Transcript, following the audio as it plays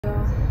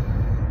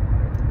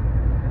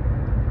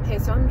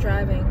Okay, so I'm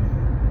driving,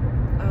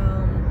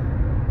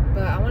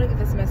 but I want to get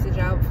this message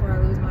out before I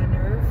lose my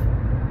nerve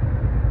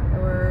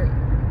or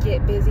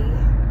get busy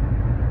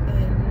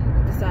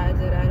and decide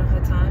that I don't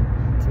have time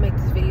to make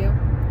this video.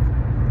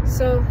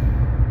 So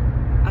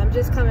I'm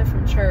just coming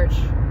from church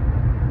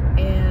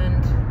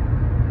and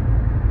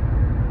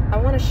I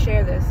want to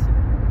share this.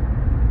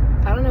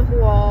 I don't know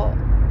who all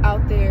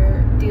out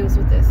there deals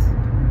with this,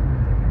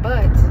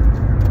 but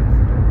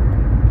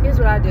here's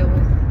what I deal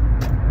with.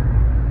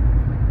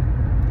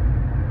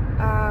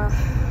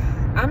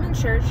 I'm in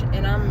church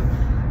and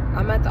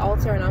I'm at the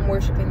altar and I'm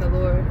worshiping the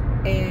Lord,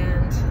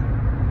 and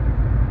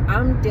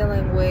I'm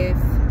dealing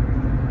with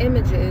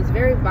images,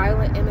 very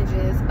violent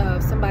images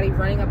of somebody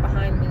running up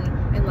behind me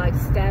and like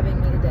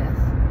stabbing me to death.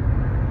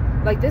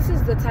 Like, this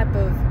is the type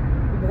of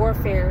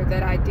warfare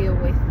that I deal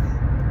with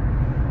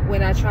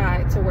when I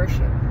try to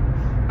worship.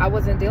 I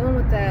wasn't dealing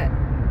with that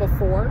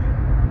before.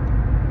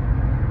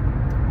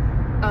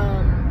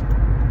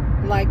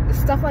 Like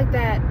stuff like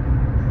that,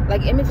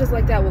 like images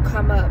like that will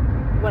come up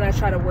when I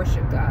try to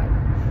worship God,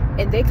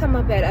 and they come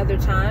up at other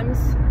times,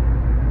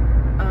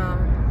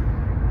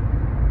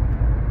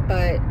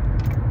 but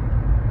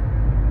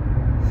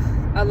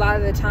a lot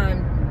of the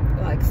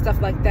time, like stuff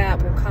like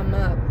that will come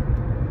up,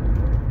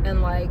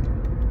 and like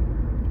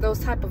those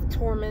type of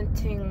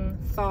tormenting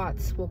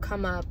thoughts will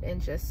come up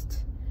and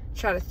just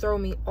try to throw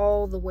me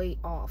all the way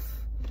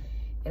off.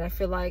 And I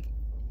feel like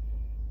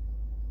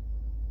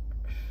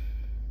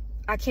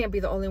I can't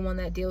be the only one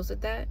that deals with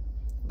that.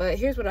 But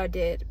here's what I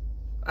did.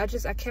 I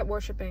kept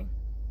worshiping.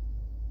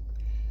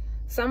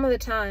 Some of the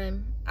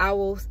time I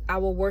will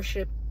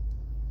worship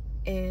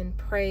and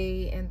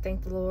pray and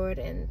thank the Lord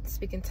and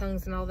speak in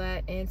tongues and all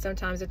that, and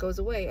sometimes it goes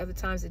away, other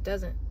times it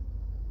doesn't.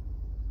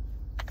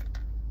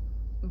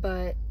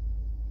 But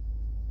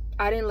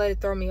I didn't let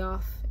it throw me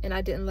off, and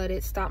I didn't let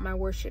it stop my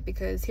worship,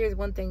 because here's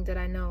one thing that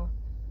I know.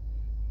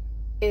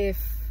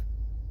 If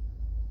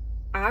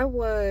I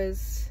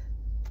was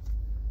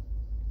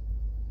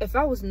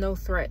no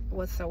threat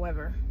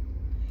whatsoever,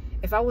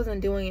 if I wasn't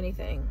doing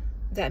anything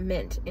that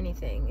meant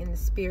anything in the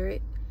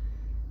spirit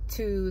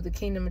to the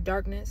kingdom of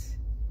darkness,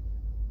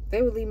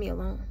 they would leave me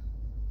alone.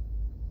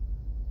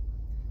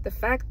 The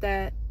fact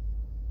that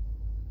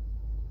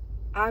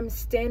I'm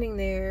standing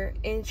there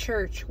in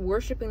church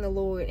worshiping the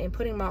Lord and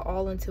putting my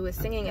all into it,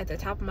 singing at the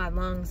top of my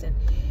lungs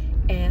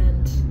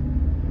and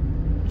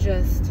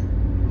just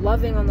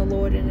loving on the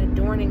Lord and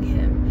adoring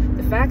Him.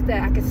 The fact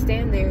that I could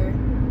stand there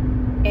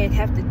and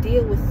have to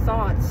deal with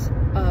thoughts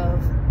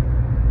of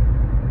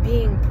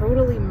being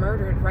brutally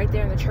murdered right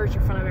there in the church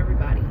in front of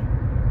everybody.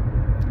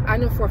 I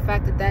know for a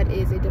fact that that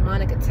is a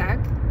demonic attack,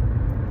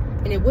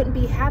 and it wouldn't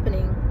be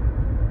happening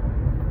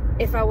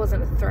if I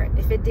wasn't a threat,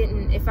 if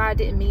I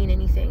didn't mean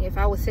anything, if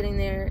I was standing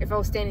there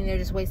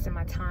just wasting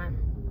my time.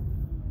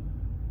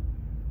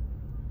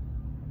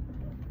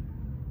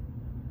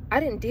 I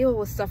didn't deal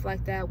with stuff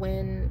like that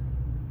when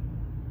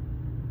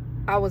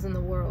I was in the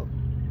world.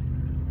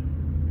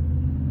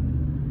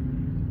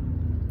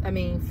 I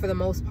mean, for the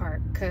most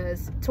part,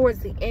 because towards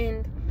the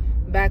end,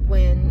 back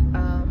when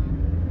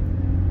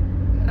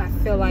I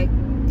feel like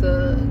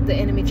the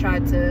enemy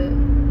tried to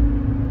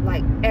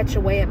like etch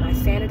away at my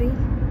sanity.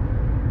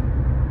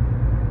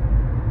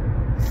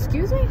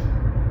 Excuse me?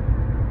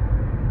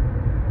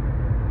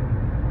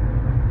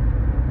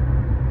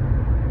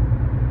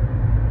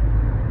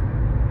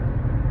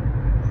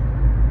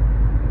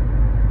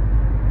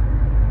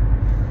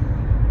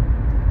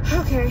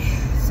 Okay,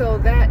 so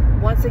that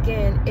once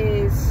again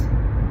is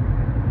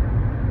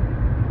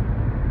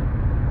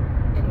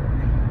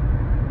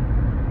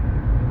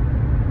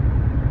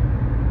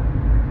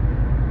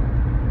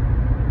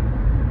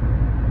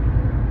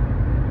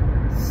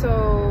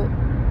so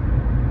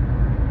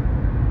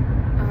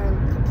I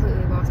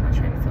completely lost my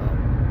train of thought.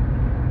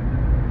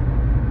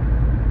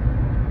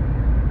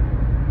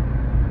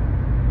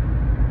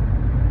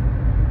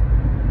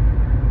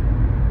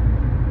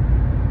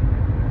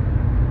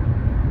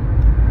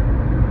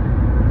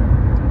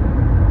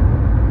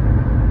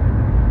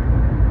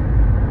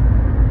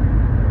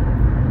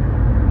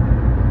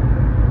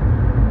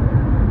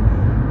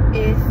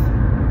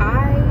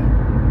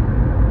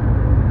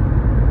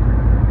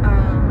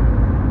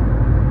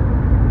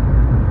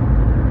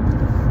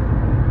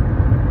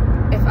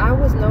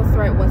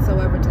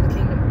 Whatsoever to the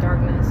kingdom of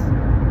darkness.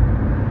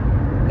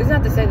 It's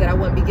not to say that I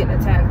wouldn't be getting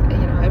attacked. You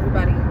know,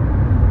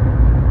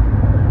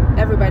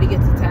 everybody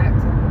gets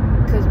attacked,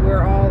 because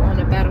we're all on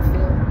a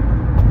battlefield.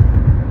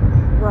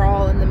 We're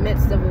all in the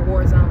midst of a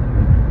war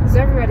zone, so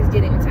everybody's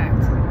getting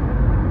attacked.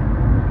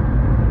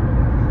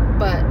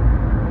 But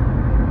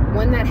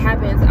when that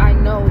happens, I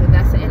know that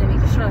that's the enemy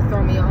just trying to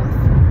throw me off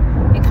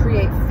and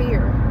create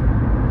fear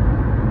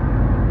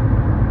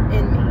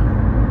in me,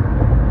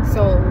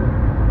 so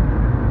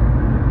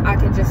I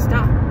can just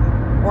stop,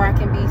 or I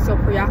can be so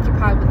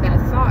preoccupied with that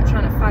thought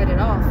trying to fight it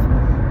off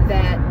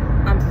that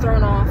I'm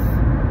thrown off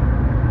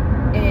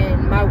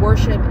and my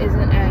worship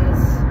isn't as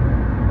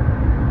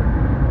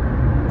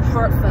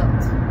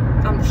heartfelt.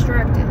 I'm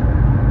distracted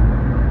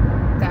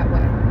that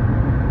way.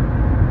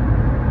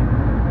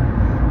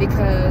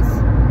 because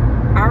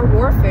our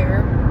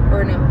warfare,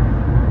 or no,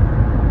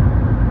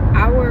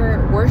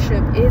 our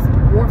worship is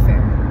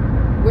warfare.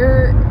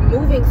 We're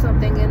moving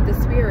something in the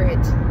spirit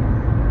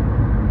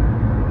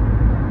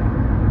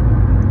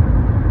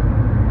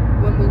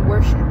when we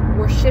worship.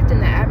 We're shifting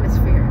the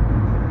atmosphere.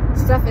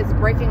 Stuff is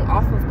breaking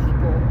off of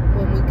people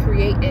when we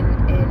create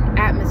an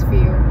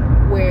atmosphere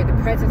where the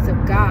presence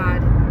of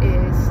God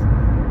is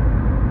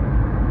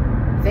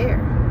there.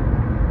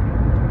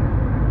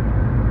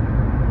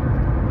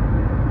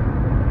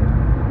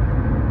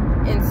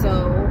 And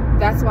so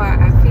that's why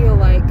I feel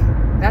like,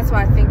 that's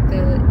why I think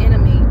the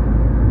enemy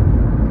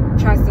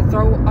tries to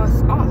throw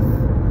us off,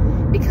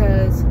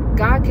 because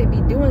God could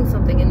be doing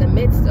something in the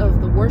midst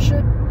of the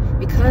worship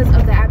because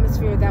of the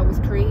atmosphere that was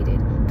created.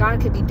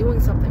 God could be doing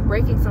something,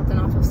 breaking something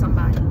off of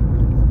somebody,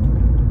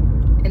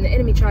 and the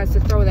enemy tries to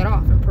throw that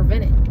off and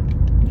prevent it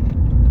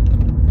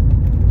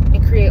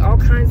and create all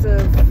kinds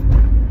of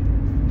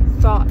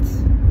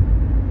thoughts,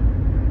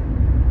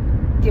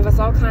 give us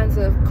all kinds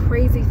of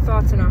crazy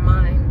thoughts in our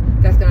mind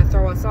that's going to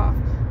throw us off.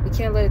 We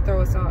can't let it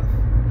throw us off.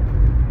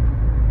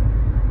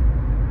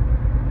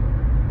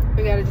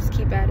 We got to just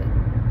keep at it.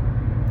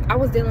 I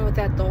was dealing with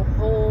that the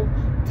whole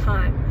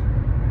time.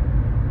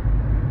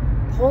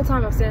 The whole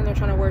time I'm sitting there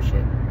trying to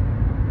worship.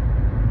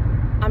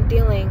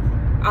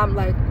 I'm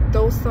like,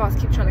 those thoughts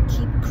keep trying to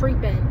keep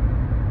creeping.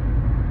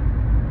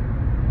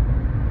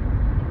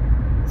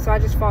 So I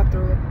just fought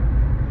through it.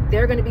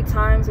 There are going to be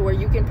times where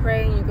you can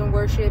pray and you can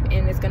worship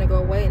and it's going to go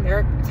away. And there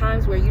are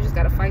times where you just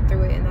got to fight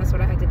through it. And that's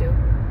what I had to do.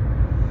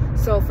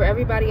 So for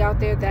everybody out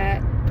there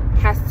that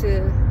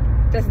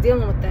that's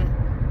dealing with that.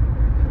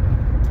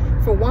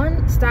 For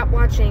one, stop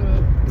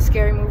watching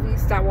scary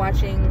movies. Stop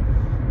watching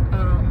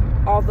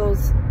all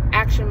those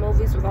action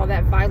movies with all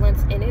that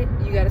violence in it.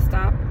 You got to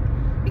stop,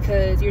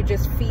 because you're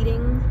just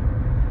feeding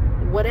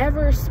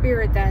whatever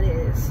spirit that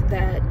is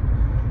that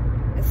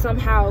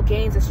somehow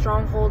gains a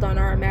stronghold on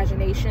our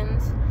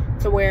imaginations,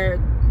 to where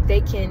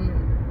they can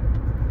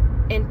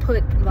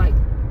input like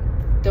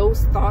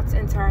those thoughts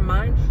into our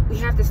mind. We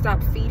have to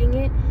stop feeding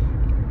it.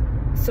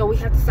 So we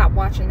have to stop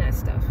watching that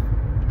stuff.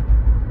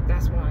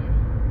 That's one.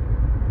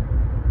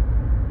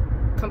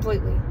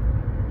 Completely.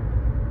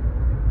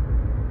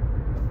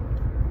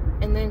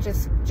 And then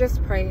just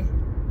pray.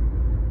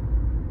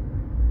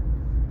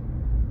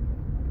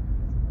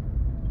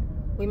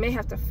 We may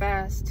have to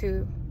fast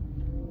too.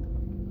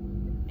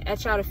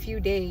 Etch out a few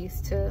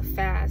days to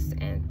fast,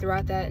 and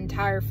throughout that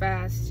entire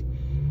fast,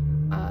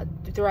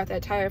 throughout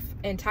that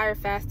entire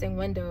fasting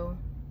window,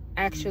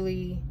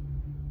 actually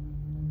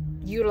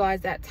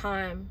utilize that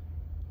time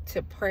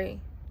to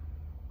pray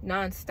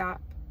nonstop.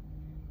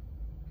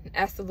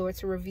 Ask the Lord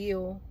to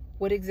reveal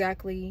what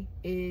exactly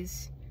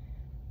is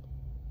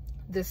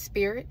the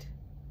spirit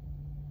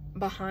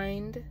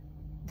behind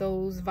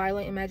those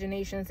violent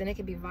imaginations. And it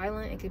could be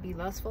violent, it could be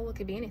lustful, it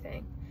could be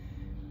anything.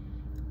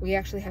 We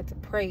actually have to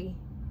pray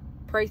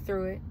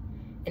through it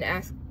and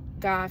ask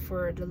God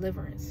for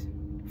deliverance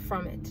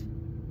from it.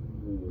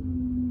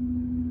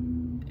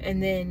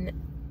 And then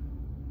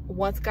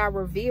once God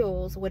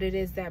reveals what it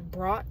is that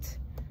brought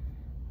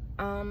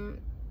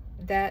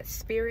that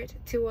spirit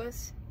to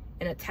us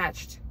and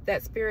attached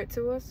that spirit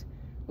to us,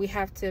 we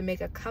have to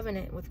make a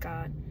covenant with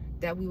God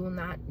that we will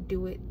not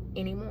do it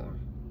anymore,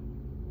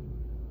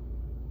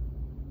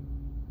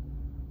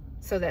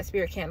 so that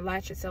spirit can't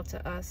latch itself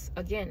to us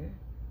again.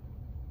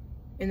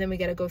 And then we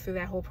got to go through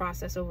that whole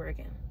process over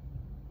again.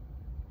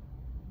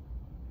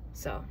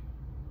 So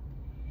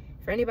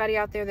for anybody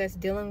out there that's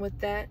dealing with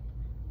that,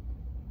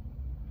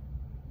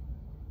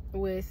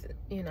 with,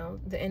 you know,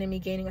 the enemy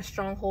gaining a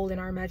stronghold in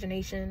our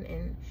imagination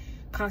and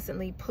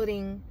constantly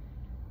putting,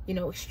 you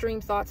know,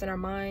 extreme thoughts in our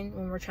mind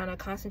when we're trying to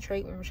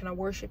concentrate, when we're trying to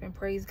worship and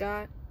praise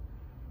God,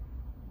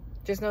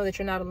 just know that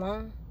you're not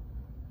alone,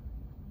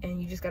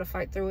 and you just got to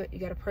fight through it. You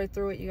got to pray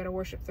through it. You got to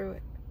worship through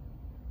it.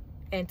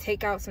 And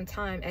take out some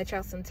time, etch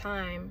out some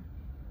time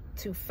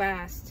to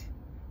fast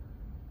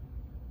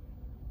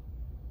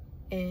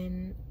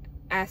and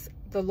ask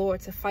the Lord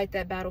to fight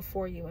that battle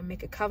for you, and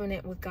make a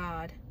covenant with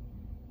God.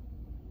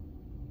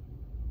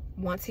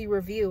 Once he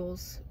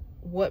reveals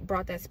what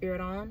brought that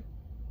spirit on,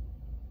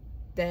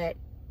 that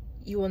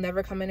you will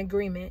never come in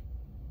agreement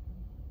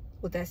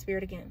with that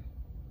spirit again.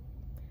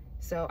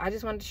 So I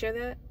just wanted to share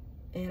that,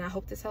 and I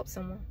hope this helps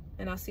someone,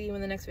 and I'll see you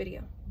in the next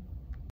video.